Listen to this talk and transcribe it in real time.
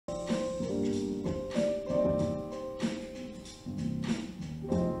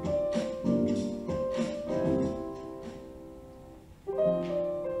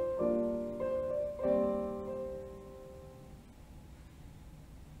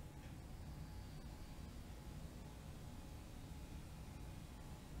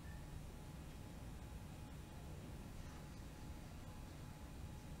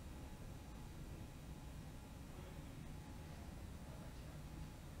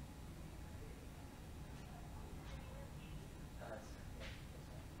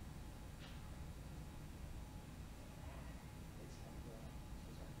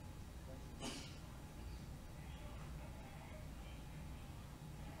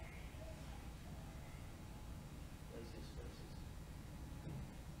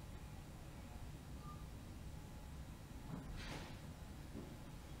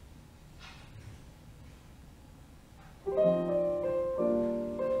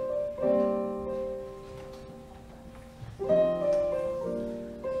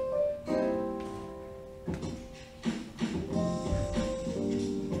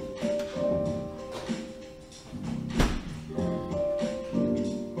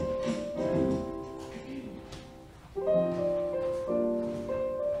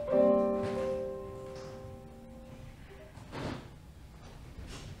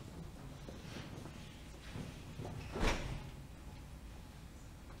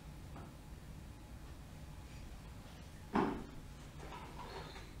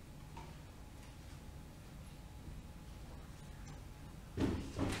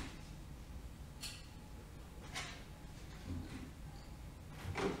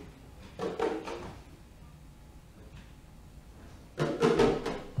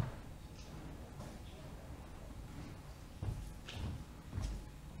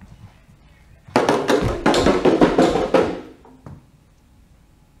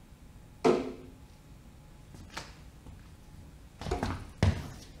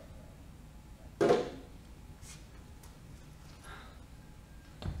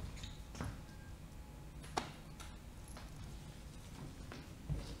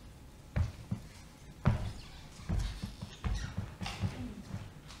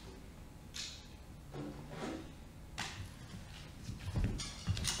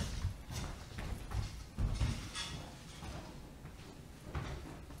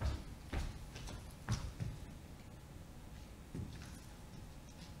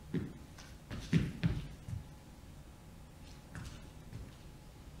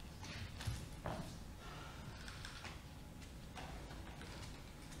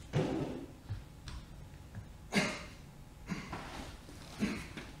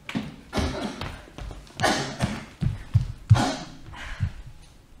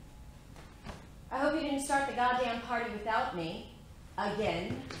start the goddamn party without me.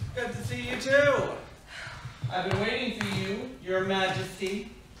 Again. Good to see you too. I've been waiting for you, Your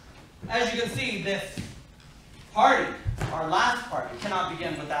Majesty. As you can see, this party, our last party, cannot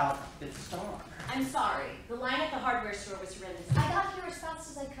begin without its star. I'm sorry. The line at the hardware store was horrendous. I got here as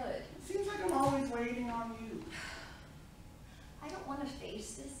fast as I could. It seems like I'm always waiting on you. I don't want to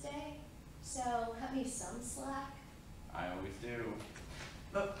face this day, so cut me some slack. I always do.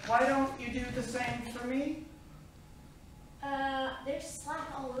 But why don't you do the same for me? There's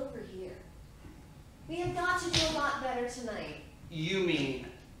slack all over here. We have got to do a lot better tonight. You mean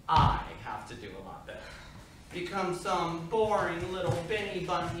I have to do a lot better? Become some boring little Benny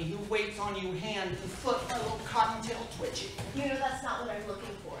Bunny who waits on you hand and foot, a little cottontail twitching. You know, that's not what I'm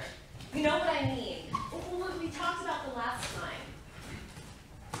looking for. You know what I mean? What we talked about the last time.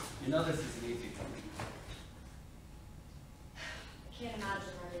 You know this isn't easy for me. I can't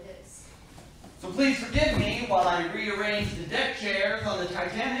imagine what it is. So please forgive me while I rearrange the deck chairs on the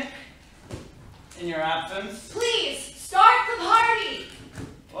Titanic in your absence. Please, start the party!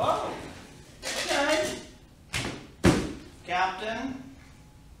 Whoa. Okay. Captain,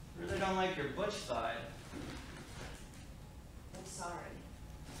 really don't like your butch side. I'm sorry.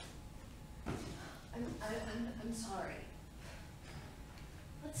 I'm sorry.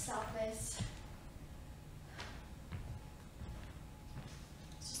 Let's stop this.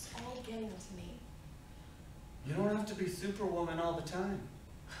 It's just all getting to me. You don't have to be Superwoman all the time.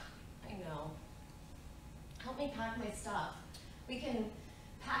 I know. Help me pack my stuff. We can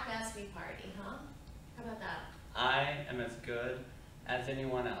pack as we party, huh? How about that? I am as good as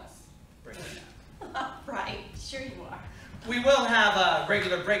anyone else. Bring it up. Right, sure you are. We will have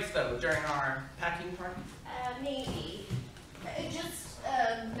regular breaks though during our packing party. Maybe. Just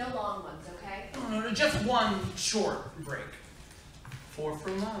no long ones, okay? No, just one short break. For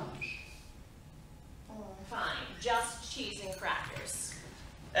fromage. Fine, just cheese and crackers.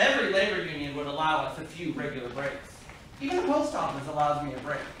 Every labor union would allow us a few regular breaks. Even the post office allows me a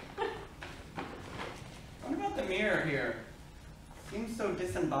break. What about the mirror here? Seems so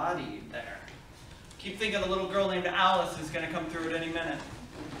disembodied there. Keep thinking of the little girl named Alice who's going to come through at any minute.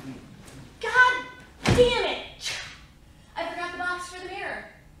 God damn it! I forgot the box for the mirror.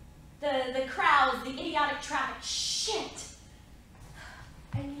 The crowds, the idiotic traffic. Shit!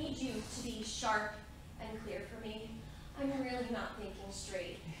 I need you to be sharp and clear for me. I'm really not thinking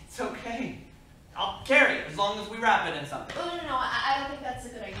straight. It's okay. I'll carry it as long as we wrap it in something. Oh, no, I don't think that's a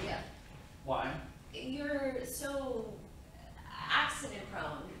good idea. Why? You're so accident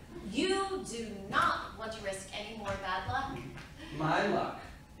prone. You do not want to risk any more bad luck. My luck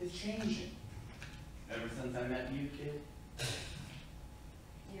is changing. Ever since I met you, kid.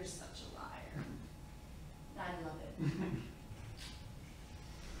 You're such a liar. I love it.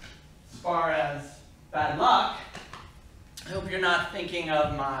 As far as bad luck, I hope you're not thinking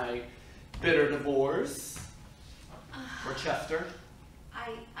of my bitter divorce. Rochester.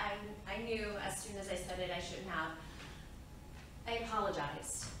 I knew as soon as I said it I shouldn't have. I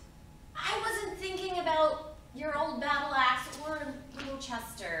apologized. I wasn't thinking about your old battle axe or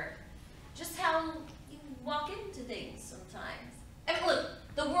Rochester. Just how you walk into things sometimes. I mean, look,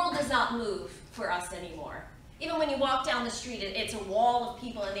 the world does not move for us anymore. Even when you walk down the street, it's a wall of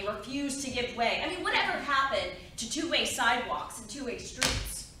people and they refuse to give way. I mean, whatever happened to two-way sidewalks and two-way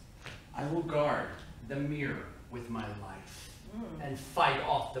streets? I will guard the mirror with my life and fight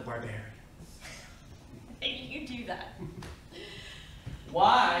off the barbarians. You do that.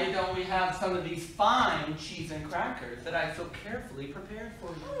 Why don't we have some of these fine cheese and crackers that I so carefully prepared for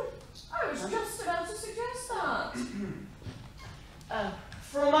you? I was just about to suggest that.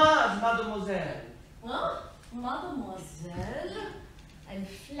 Fromage, mademoiselle. Well, mademoiselle, I'm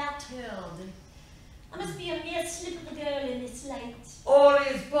flattered. I must be a mere slip of the girl in this light. All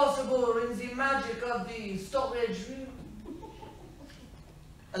is possible in the magic of the storage room.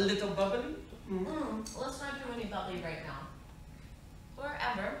 A little bubbly? Let's not do any bubbly right now. Or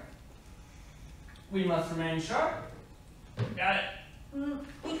ever. We must remain sharp. Got it.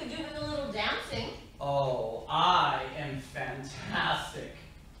 We could do with a little dancing. Oh, I am fantastic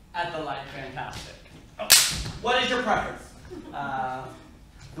at the light fantastic. Oh, what is your preference?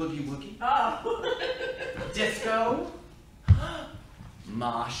 Boogie woogie? Oh. Disco?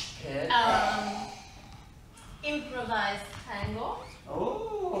 Mosh pit? Improvised tango.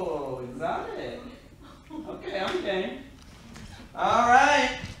 Oh, exotic. Okay, I'm game. All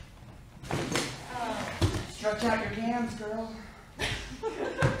right. Stretch out your hands, girl.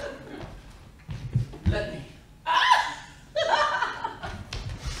 Let me.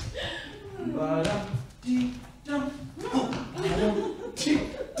 Ba-dum-dee-dum.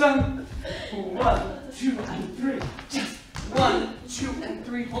 Ba-dum-dee-dum. 1,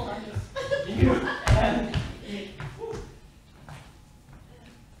 hold on just you and me.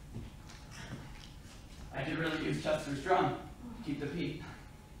 I could really use Chester's drum. Keep the beat.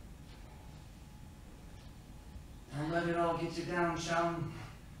 Don't let it all get you down, Sean.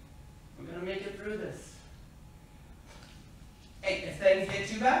 We're gonna make it through this. Hey, if things get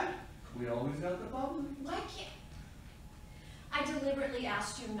too bad, we always got the bubbly. Why can't... I deliberately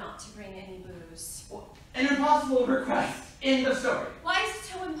asked you not to bring any booze. An impossible request in the story. Why is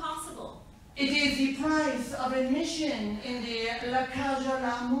it so impossible? It is the price of admission in the La Cage à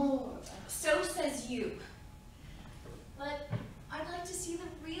l'Amour. So says you. But I'd like to see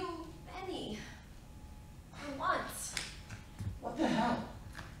the real Benny. For once. What the hell?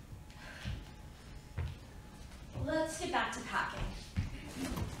 Let's get back to packing.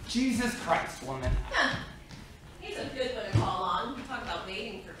 Jesus Christ, woman. Huh. He's a good one to call on. Talk about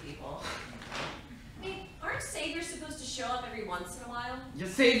waiting for people. I mean, aren't saviors supposed to show up every once in a while? Your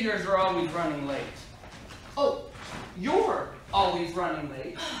saviors are always running late. Oh, you're always running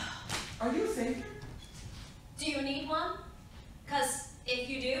late. Are you a savior? Do you need one? Because if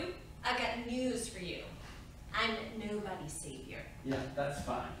you do, I've got news for you. I'm nobody's savior. Yeah, that's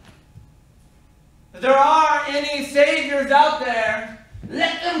fine. If there are any saviors out there,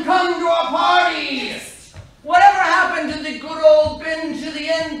 let them come to our party! Whatever happened to the good old been to the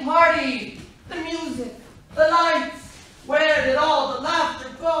end party? The music, the lights, where did all the laughter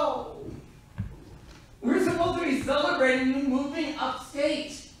go? We're supposed to be celebrating you moving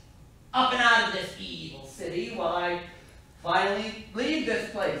upstate, up and out of this evil city while I finally leave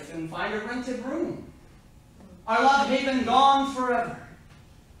this place and find a rented room. Our love haven gone forever.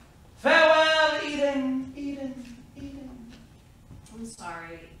 Farewell, Eden, Eden, Eden. I'm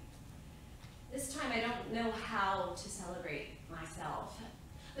sorry. This time I don't know how to celebrate myself.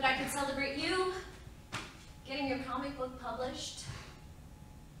 But I can celebrate you, getting your comic book published,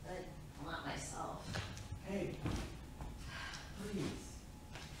 but not myself. Hey, please.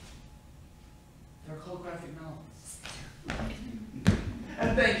 They're called graphic novels.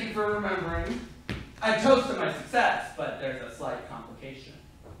 And thank you for remembering. I toasted my success, but there's a slight complication.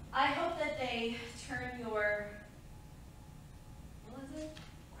 I hope that they turn your, what was it?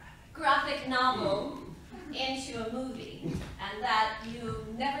 Graphic novel into a movie, and that you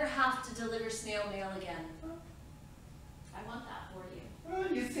never have to deliver snail mail again. I want that for you.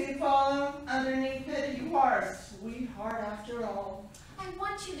 Well, you see, Paula, underneath it, you are a sweetheart after all. I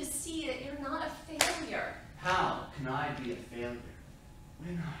want you to see that you're not a failure. How can I be a failure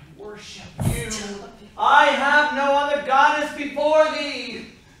when I worship you? I have no other goddess before thee.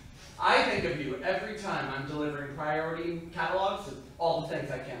 I think of you every time I'm delivering priority catalogs of all the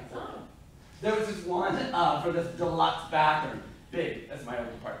things I can't afford. Oh. There was this one for this deluxe bathroom, big as my old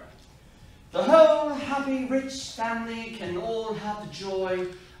apartment. The whole happy rich family can all have the joy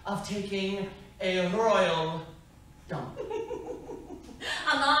of taking a royal dump. And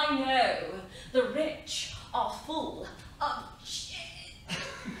I know the rich are full of shit.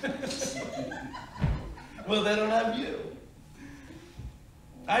 Well, they don't have you.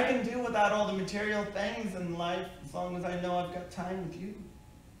 I can do without all the material things in life as long as I know I've got time with you.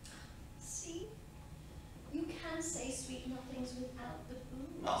 See? You can say sweet nothings without the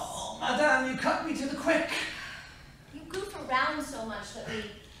booze. Oh, madame, you cut me to the quick. You goof around so much that we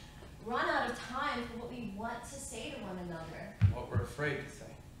run out of time for what we want to say to one another. What we're afraid to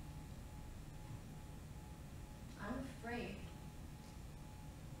say. I'm afraid.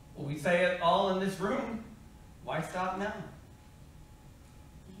 Well, we say it all in this room. Why stop now?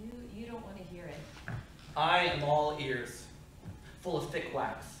 You don't want to hear it. I am all ears, full of thick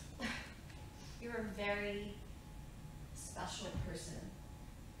wax. You're a very special person.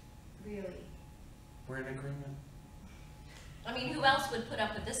 Really. We're in agreement. I mean, who else would put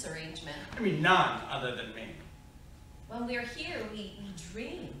up with this arrangement? I mean, none other than me. When we're here, we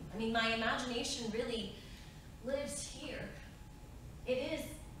dream. I mean, my imagination really lives here. It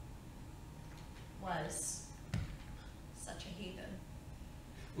was such a haven.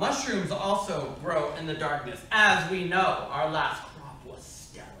 Mushrooms also grow in the darkness. As we know, our last crop was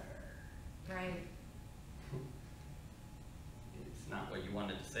stellar. Right. It's not what you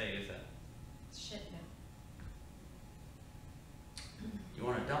wanted to say, is it? Shit, no. You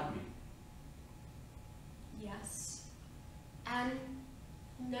want to dump me? Yes. And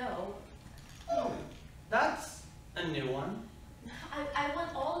no. Oh, that's a new one. I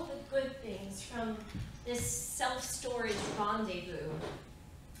want all of the good things from this self-storage rendezvous.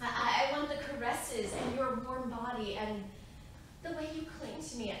 I want the caresses and your warm body and the way you cling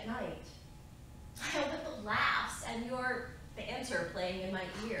to me at night. I want the laughs and your banter playing in my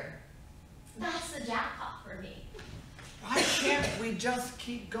ear. That's the jackpot for me. Why can't we just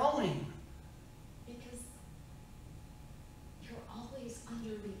keep going? Because you're always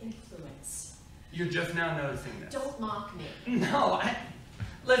under the influence. You're just now noticing this. Don't mock me. No,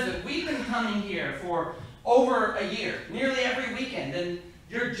 listen, we've been coming here for over a year, nearly every weekend, and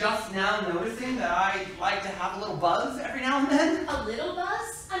you're just now noticing that I like to have a little buzz every now and then? A little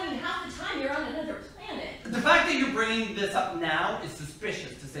buzz? I mean, half the time you're on another planet. The fact that you're bringing this up now is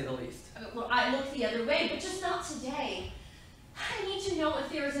suspicious, to say the least. Well, I look the other way, but just not today. I need to know if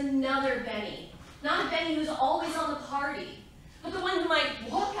there is another Benny. Not a Benny who's always on the party, but the one who might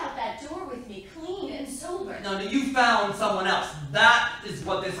walk out that door with me clean and sober. No, you found someone else. That is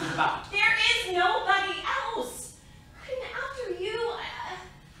what this is about. There is nobody else. I mean, after you,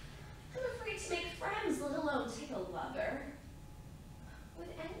 I'm afraid to make friends, let alone take a lover. With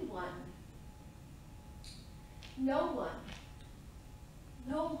anyone. No one.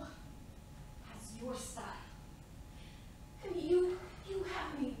 No one has your style. I mean, you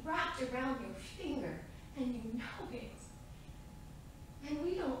have me wrapped around your finger, and you know it. And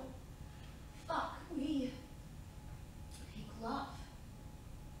we don't fuck, we make love.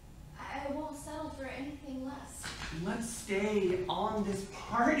 I won't settle for anything less. Let's stay on this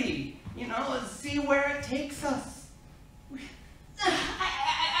party. You know, let's see where it takes us.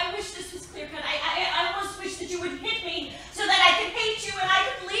 I wish this was clear cut. I almost wish that you would hit me so that I could hate you and I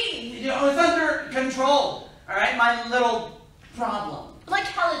could leave. You know, it's under control, all right? My little problem. Like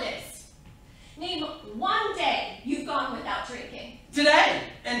hell it is. Name one day you've gone without drinking. Today,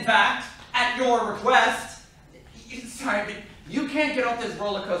 in fact, at your request. Sorry, but you can't get off this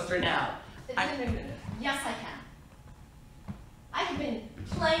roller coaster now. No. Yes, I can. I've been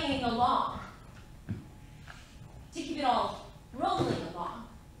playing along to keep it all rolling along.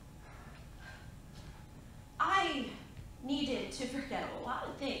 I needed to forget a lot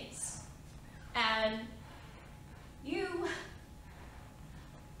of things. And you're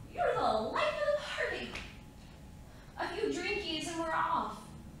the life of the party. A few drinkies and we're off.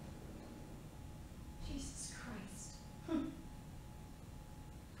 Jesus Christ.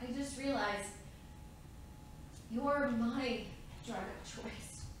 I just realized you're my drug of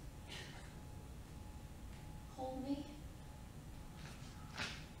choice. Hold me.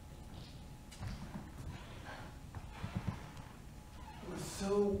 We're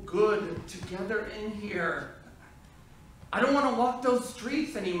so good together in here. I don't want to walk those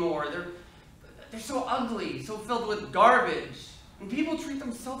streets anymore. They're so ugly, so filled with garbage. And people treat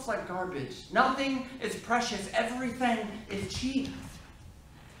themselves like garbage. Nothing is precious. Everything is cheap.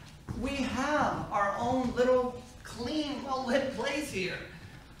 We have our own little clean, well-lit place here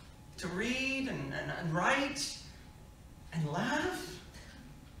to read and write and laugh.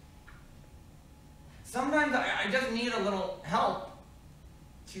 Sometimes I just need a little help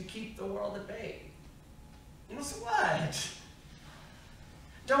to keep the world at bay. You know, so what?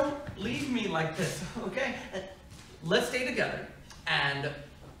 Don't leave me like this, okay? Let's stay together, and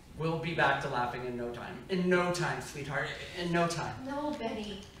we'll be back to laughing in no time. In no time, sweetheart. In no time. No,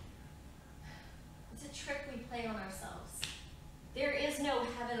 Betty. It's a trick we play on ourselves. There is no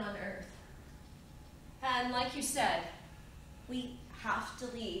heaven on earth. And like you said, we have to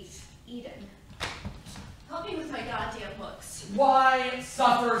leave Eden. Help me with my goddamn books. Why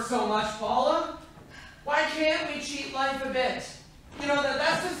suffer so much, Paula? Why can't we cheat life a bit? You know,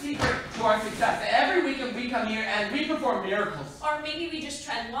 that's the secret to our success. Every weekend we come here and we perform miracles. Or maybe we just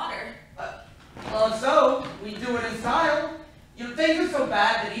tread water. Well, so we do it in style. You know, things are so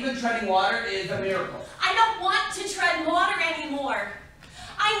bad that even treading water is a miracle. I don't want to tread water anymore.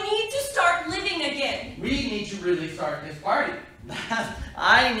 I need to start living again. We need to really start this party.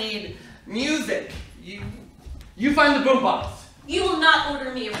 I need music. You find the boombox. You will not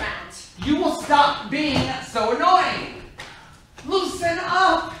order me around. You will stop being so annoying. Loosen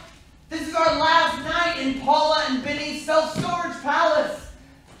up. This is our last night in Paula and Benny's self-storage palace.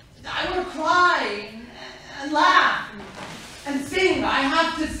 I want to cry and laugh and sing. I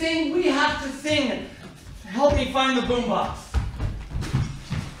have to sing. We have to sing. Help me find the boombox.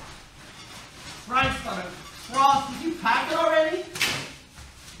 Christ on a cross. Did you pack it already?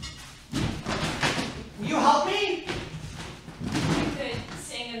 Will you help me? I could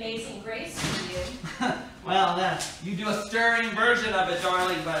sing Amazing Grace for you. Well, you do a stirring version of it,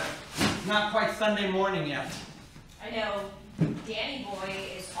 darling, but it's not quite Sunday morning yet. I know Danny Boy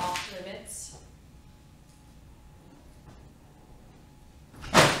is off limits.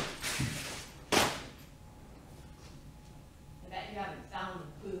 I bet you haven't found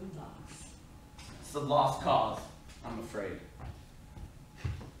the boombox. It's a lost cause, I'm afraid.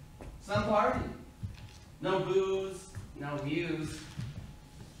 Some party. No booze, no muse.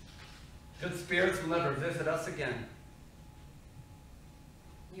 Good spirits will never visit us again.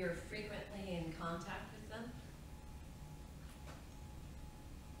 you're frequently in contact with them?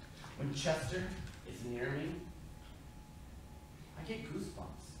 When Chester is near me, I get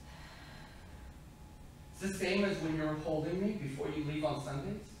goosebumps. It's the same as when you're holding me before you leave on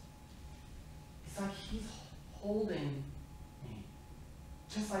Sundays. It's like he's holding me.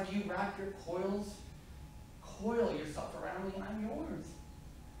 Just like you wrap your coil yourself around me and I'm yours.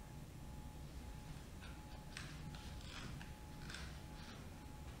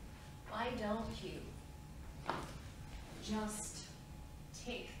 Why don't you just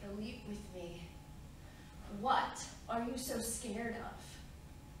take the leap with me? What are you so scared of?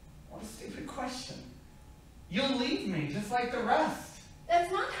 What a stupid question. You'll leave me just like the rest.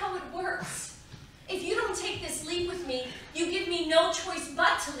 That's not how it works. If you don't take this leap with me, you give me no choice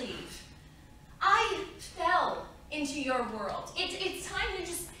but to leave. I fell into your world. It's time to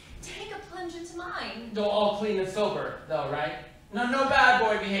just take a plunge into mine. Go all clean and sober, though, right? No bad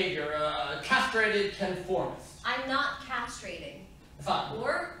boy behavior. Castrated conformist. I'm not castrating. Fine.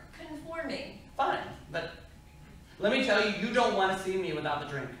 Or conforming. Fine, but let me tell you, you don't want to see me without the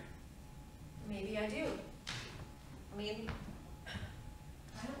drink. Maybe I do. I mean,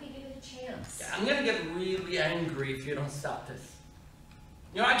 why don't we give it a chance? Yeah, I'm gonna get really angry if you don't stop this.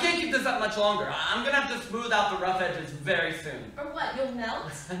 You know, I can't keep this up much longer. I'm gonna have to smooth out the rough edges very soon. Or what, you'll melt?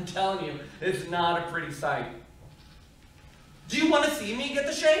 I'm telling you, it's not a pretty sight. Do you want to see me get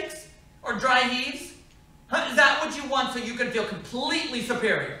the shakes? Or dry heaves? Huh? Is that what you want so you can feel completely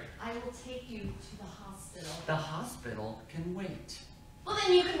superior? I will take you to the hospital. The hospital can wait. Well,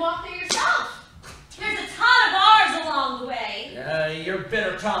 then you can walk there yourself. There's a ton of bars along the way. Your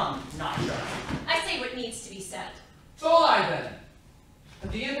bitter tongue, not yours. I say what needs to be said. So will I then.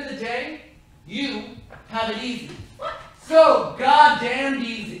 At the end of the day, you have it easy. What? So goddamn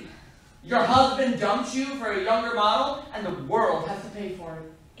easy. Your husband dumps you for a younger model, and the world has to pay for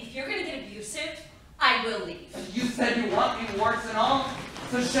it. If you're gonna get abusive, I will leave. You said you want me, warts and all,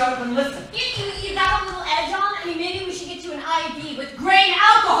 so shut up and listen. You got a little edge on? I mean, maybe we should get you an IV with grain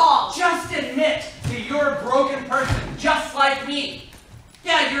alcohol. Just admit that you're a broken person, just like me.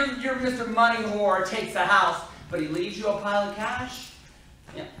 Yeah, you're Mr. Money Whore takes a house, but he leaves you a pile of cash.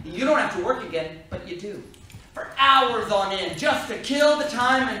 Yeah, you don't have to work again, but you do. For hours on end, just to kill the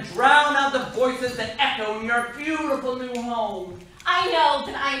time and drown out the voices that echo in your beautiful new home. I know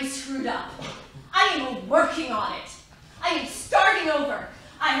that I am screwed up. I am working on it. I am starting over.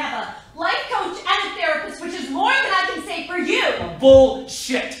 I have a life coach and a therapist, which is more than I can say for you.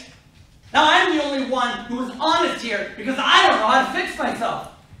 Bullshit. Now I'm the only one who is honest here because I don't know how to fix myself.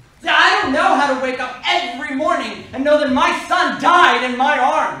 See, I don't know how to wake up every morning and know that my son died in my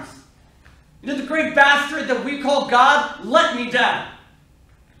arms. You know, the great bastard that we call God let me down.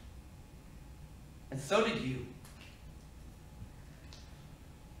 And so did you.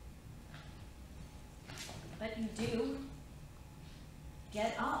 But you do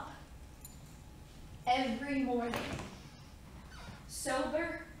get up every morning,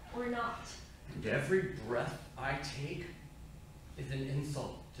 sober or not. And every breath I take is an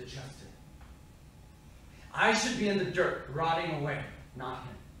insult to Chester. I should be in the dirt, rotting away, not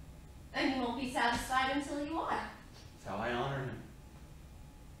him. And you won't be satisfied until you are. That's how I honor him.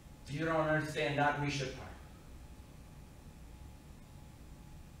 If you don't understand that, we should part.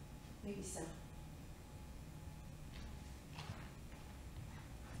 Maybe so.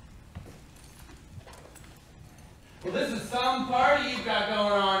 Well, this is some party you've got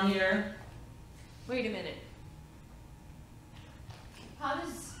going on here. Wait a minute. How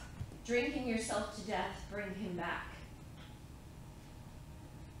does drinking yourself to death bring him back?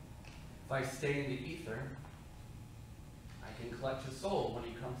 If I stay in the ether, I can collect his soul when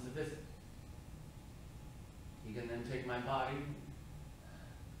he comes to visit. He can then take my body,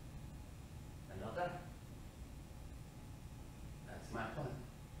 and I'll die. That's my plan.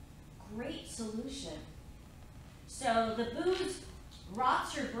 Great solution. So the booze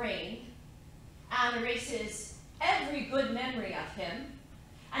rots your brain and erases every good memory of him,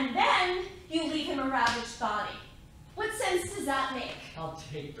 and then you leave him a ravaged body. What sense does that make? I'll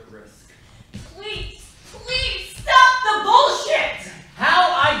take the risk. Please, please stop the bullshit!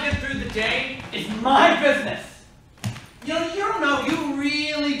 How I get through the day is my business. You know, you don't know. You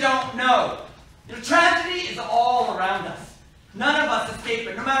really don't know. You know, tragedy is all around us. None of us escape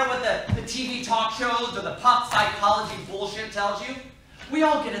it, no matter what the TV talk shows or the pop psychology bullshit tells you. We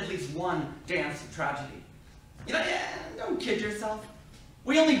all get at least one dance of tragedy. You know, don't kid yourself.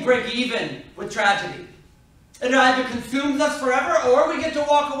 We only break even with tragedy. It either consumes us forever, or we get to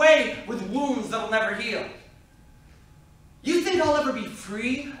walk away with wounds that will never heal. You think I'll ever be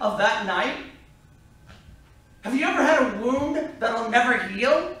free of that night? Have you ever had a wound that'll never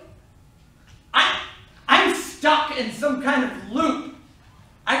heal? I'm stuck in some kind of loop.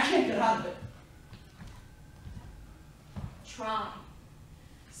 I can't get out of it. Try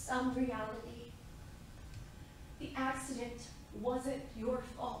some reality. The accident wasn't your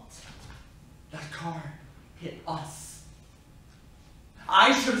fault. That car hit us.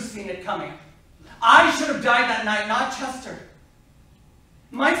 I should have seen it coming. I should have died that night, not Chester.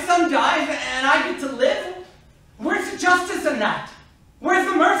 My son dies and I get to live? Where's the justice in that? Where's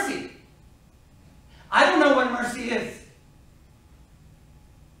the mercy? I don't know what mercy is.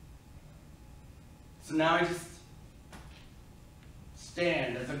 So now I just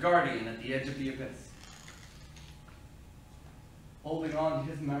stand as a guardian at the edge of the abyss, holding on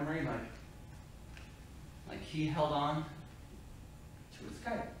to his memory like he held on to his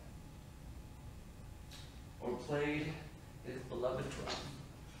kite, or played his beloved drum.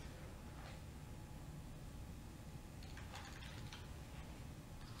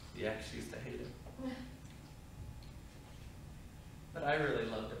 The ex used to hate him, but I really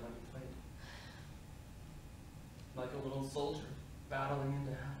loved him when he played, like a little soldier battling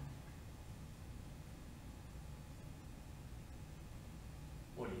into hell.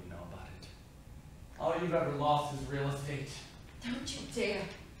 What do you know about it? All you've ever lost is real estate. Don't you dare.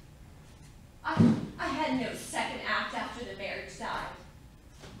 I had no second act after the marriage died.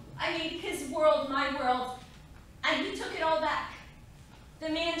 I mean, his world, my world, and he took it all back. The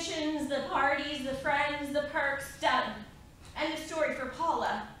mansions, the parties, the friends, the perks, done. End of story for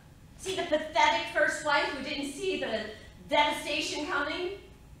Paula. See the pathetic first wife who didn't see the devastation coming?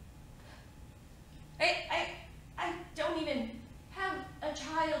 I don't even have a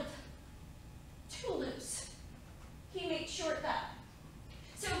child to lose. He made sure of that.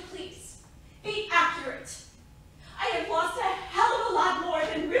 So please, be accurate. I have lost a hell of a lot more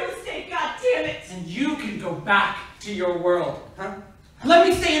than real estate, goddammit! And you can go back to your world, huh? Let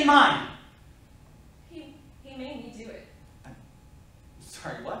me stay in mine. He made me do it.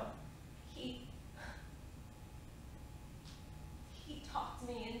 Sorry, what? He talked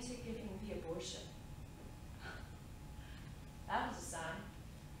me into giving the abortion. That was a sign.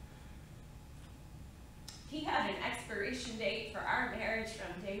 He had an expiration date for our marriage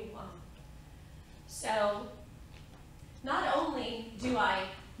from day one. So, not only do I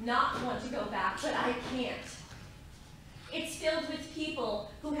not want to go back, but I can't. It's filled with people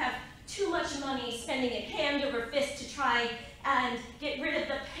who have too much money spending it hand over fist to try and get rid of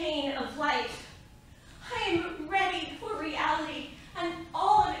the pain of life. I am ready for reality and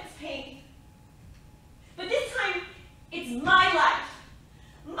all of its pain. But this time, it's my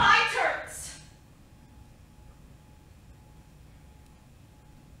life, my terms.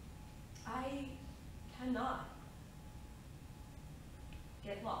 I cannot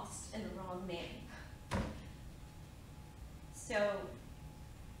get lost in the wrong man. So,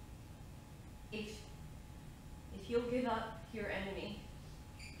 if you'll give up your enemy,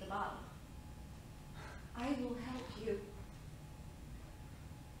 the bottle, I will help you.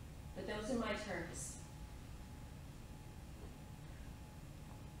 But those are my terms.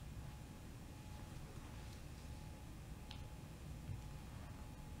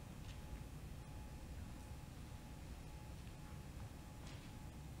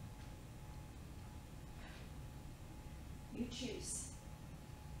 You choose.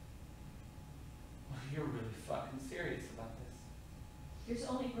 Well, you're really fucking serious about this. There's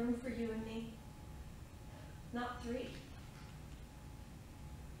only room for you and me, not three.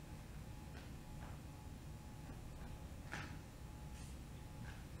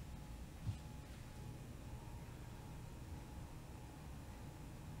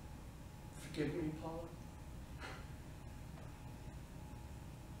 Forgive me, Paula.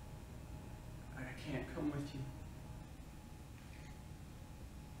 I can't come with you.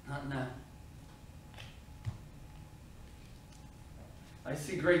 Not now. I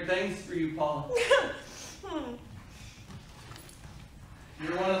see great things for you, Paula.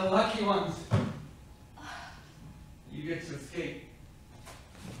 You're one of the lucky ones. You get to escape.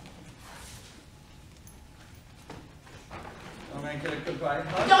 Don't I get a goodbye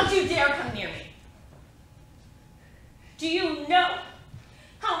hug? Don't you dare come near me. Do you know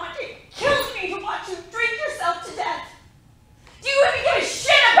how much it kills me to watch you drink yourself to death? Do you even give a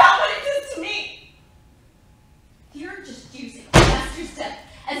shit about what it does to me? You're just using Chester's death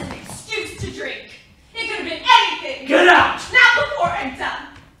as an excuse to drink. It could have been anything. Get out! Not before I'm done.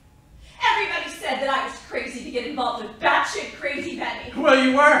 Everybody said that I was crazy to get involved with batshit crazy Benny. Well,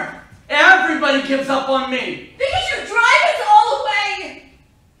 you were. Everybody gives up on me. Because you drive us all away.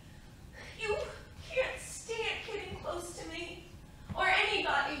 You can't stand getting close to me or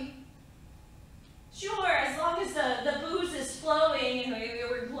anybody. Sure, as long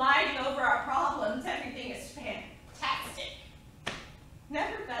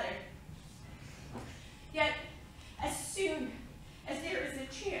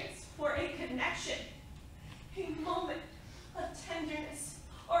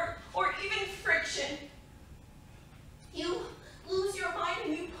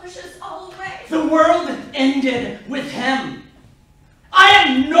ended with him. I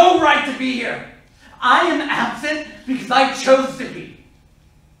have no right to be here. I am absent because I chose to be.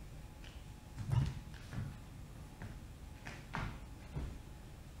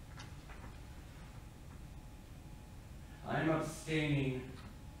 I am abstaining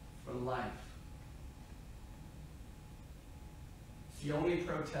from life. It's the only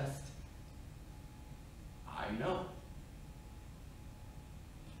protest I know.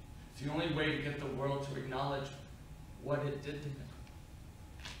 It's the only way to get the world to acknowledge what it did to him.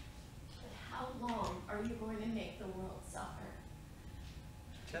 But how long are you going to make the world suffer?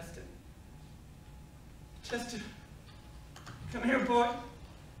 Chester. Chester. Come here, boy.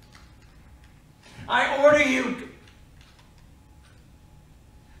 I order you.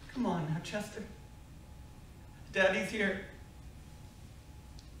 Come on now, Chester. Daddy's here.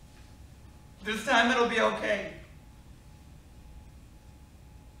 This time it'll be okay.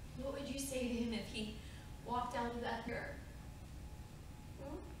 What would you say to him if he walked out of that door?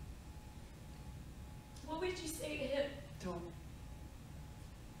 What would you say to him? Don't.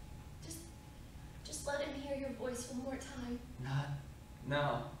 Just let him hear your voice one more time. Not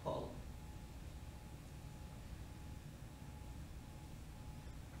now, Paula.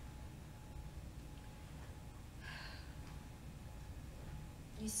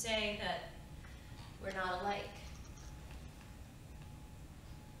 You say that we're not alike.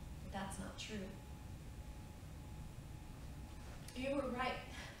 But that's not true. You were right.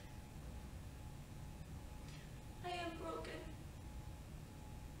 I am broken.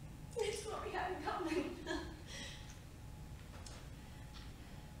 It's what we have in common.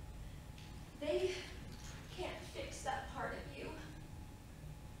 They can't fix that part of you.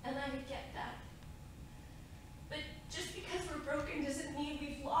 And I get that. But just because we're broken doesn't mean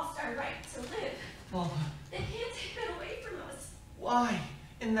we've lost our right to live. Paula. They can't take that away from us. Why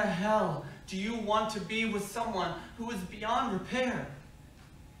in the hell do you want to be with someone who is beyond repair?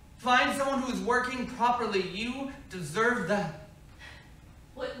 Find someone who is working properly. You deserve that.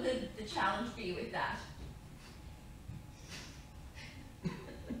 What would the challenge be with that?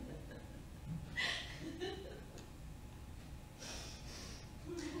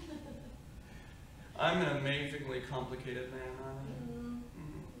 I'm an amazingly complicated man, aren't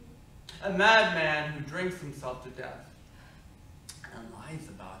I? A madman who drinks himself to death and lies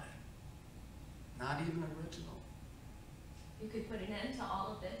about it. Not even original. You could put an end to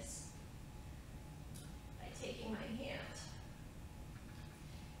all of this by taking my hand.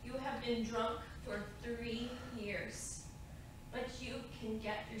 You have been drunk for 3 years, but you can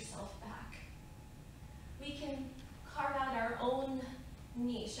get yourself back. We can carve out our own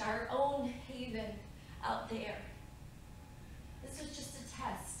niche, our own haven out there. This was just a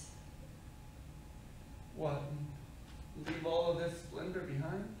test. What? Leave all of this splendor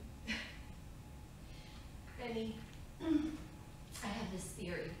behind? Benny, I have this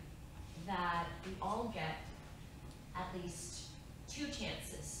theory that we all get at least 2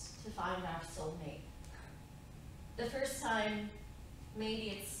 chances to find our soulmate. The first time,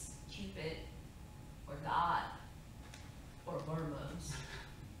 maybe it's Cupid, or God, or hormones.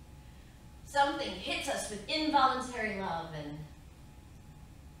 Something hits us with involuntary love, and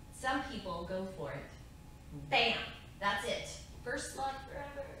some people go for it. Bam! That's it. First love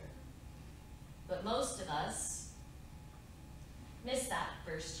forever. But most of us miss that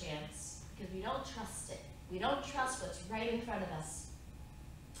first chance because we don't trust it. We don't trust what's right in front of us.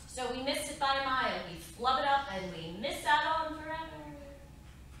 So we miss it by a mile. We flub it up and we miss out on forever.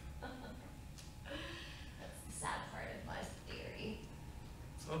 That's the sad part of my theory.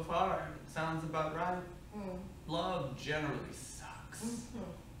 So far, it sounds about right. Mm. Love generally sucks.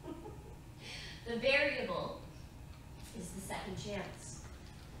 The variable is the second chance.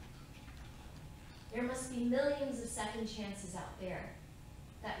 There must be millions of second chances out there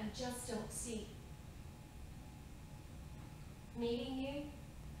that we just don't see. Meeting you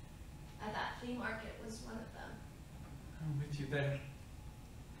at that flea market was one of them. I'm with you there.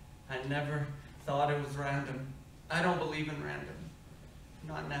 I never thought it was random. I don't believe in random.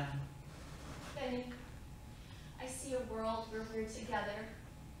 Not now. Benny, I see a world where we're together.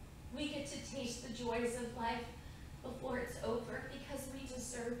 We get to taste the joys of life before it's over because we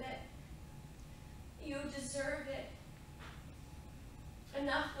deserve it. You deserve it.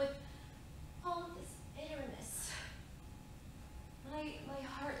 Enough with all of this bitterness. My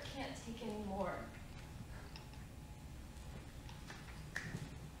heart can't take any more.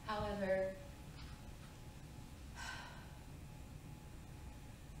 However,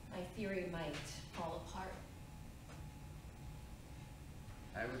 my theory might fall apart.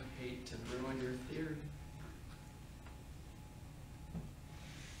 I would hate to ruin your theory.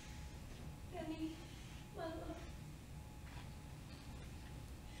 Benny, my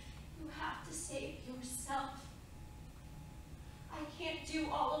do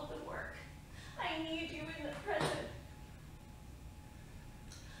all of the work. I need you in the present.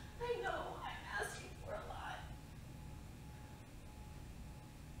 I know I'm asking for a lot.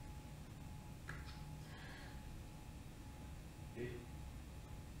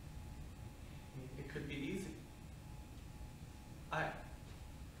 It could be easy. I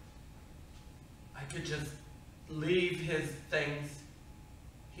could just leave his things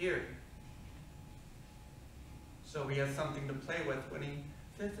here, so he has something to play with when he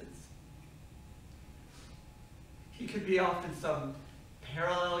visits. He could be off in some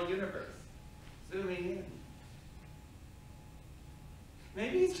parallel universe, zooming in.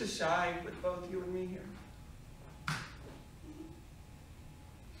 Maybe he's just shy with both you and me here.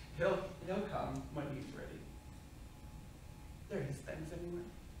 He'll come when he's ready. They're his things anyway.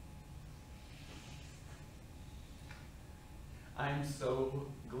 I'm so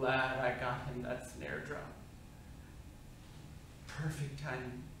glad I got him that snare drum. Perfect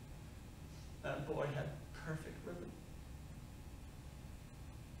timing. That boy had perfect rhythm.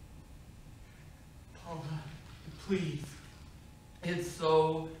 Paula, please. It's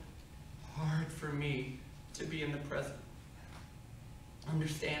so hard for me to be in the present.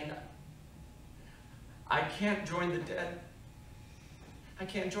 Understand that. I can't join the dead. I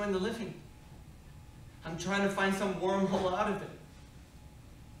can't join the living. I'm trying to find some wormhole out of it.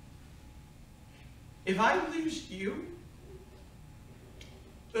 If I lose you,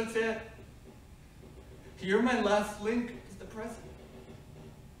 that's it. You're my last link to the present.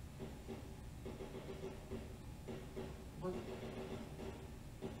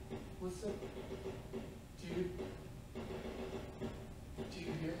 What's up? Do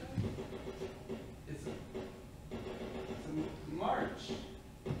you hear that? It's a march.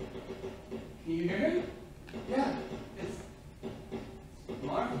 Can you hear it? Yeah, it's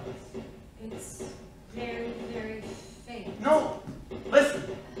marvelous. It's very, very faint. No, listen.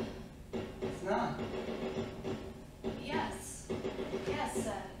 It's not. Yes,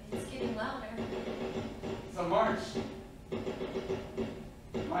 it's getting louder. It's a march.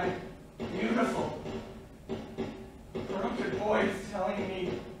 My beautiful, broken boy is telling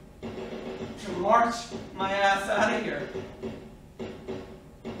me to march my ass out of here.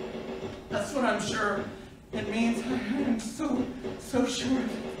 That's what I'm sure it means. I am so sure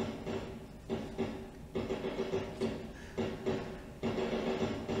of it.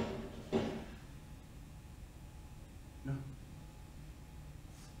 No.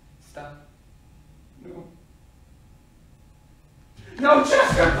 Stop. No. No,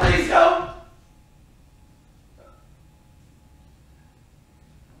 Chester, please don't!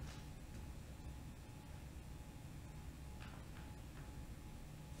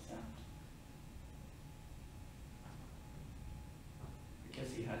 I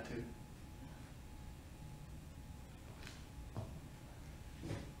guess he had to.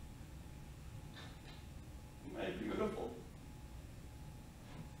 My beautiful,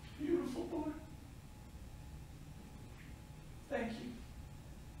 beautiful boy. Thank you.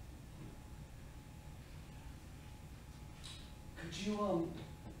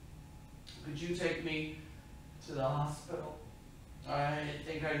 Could you take me to the hospital? I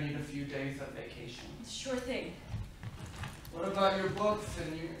think I need a few days of vacation. Sure thing. What about your books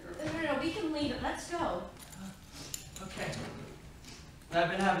and your... No, we can leave it. Let's go. Okay. I've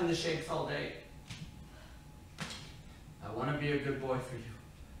been having the shakes all day. I want to be a good boy for you.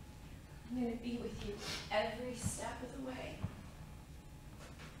 I'm going to be with you every step of the way.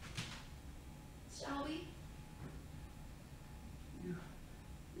 Shall we? You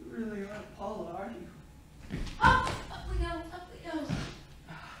really aren't Paula, are you? Up we go, up we go.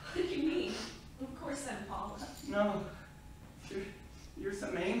 What do you mean? Of course I'm Paula. No. You're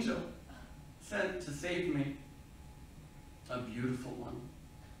some angel sent to save me. A beautiful one.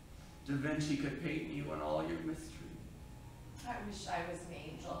 Da Vinci could paint you in all your mystery. I wish I was an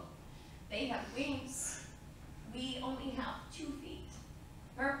angel. They have wings. We only have 2 feet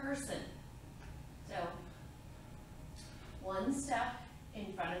per person. So, one step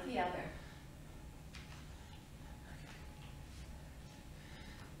in front of the other.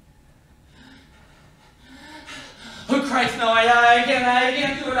 Oh Christ, no, I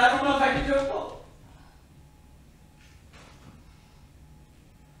can't do it. I don't know if I can do it. Well,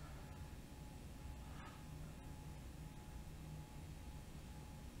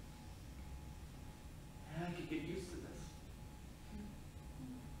 I could get used to this.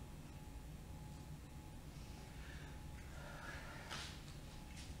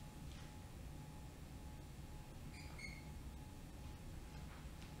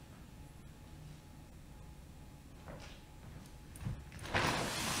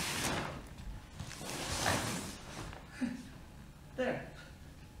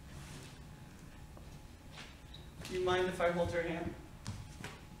 Do you mind if I hold your hand?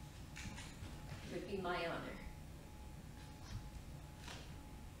 It would be my honor.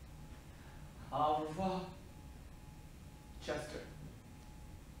 Au revoir, Chester.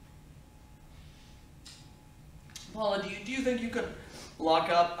 Paula, do you think you could lock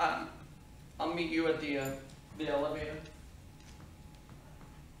up? I'll meet you at the elevator.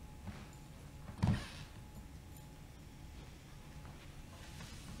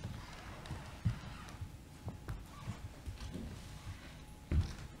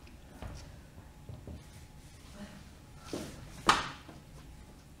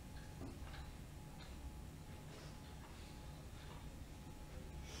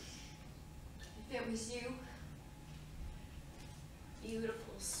 If it was you,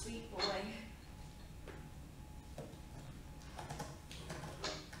 beautiful, sweet boy.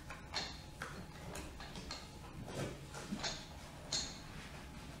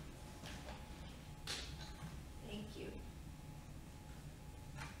 Thank you.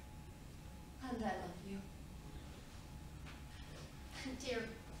 And I love you. Dear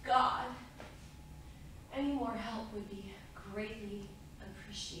God.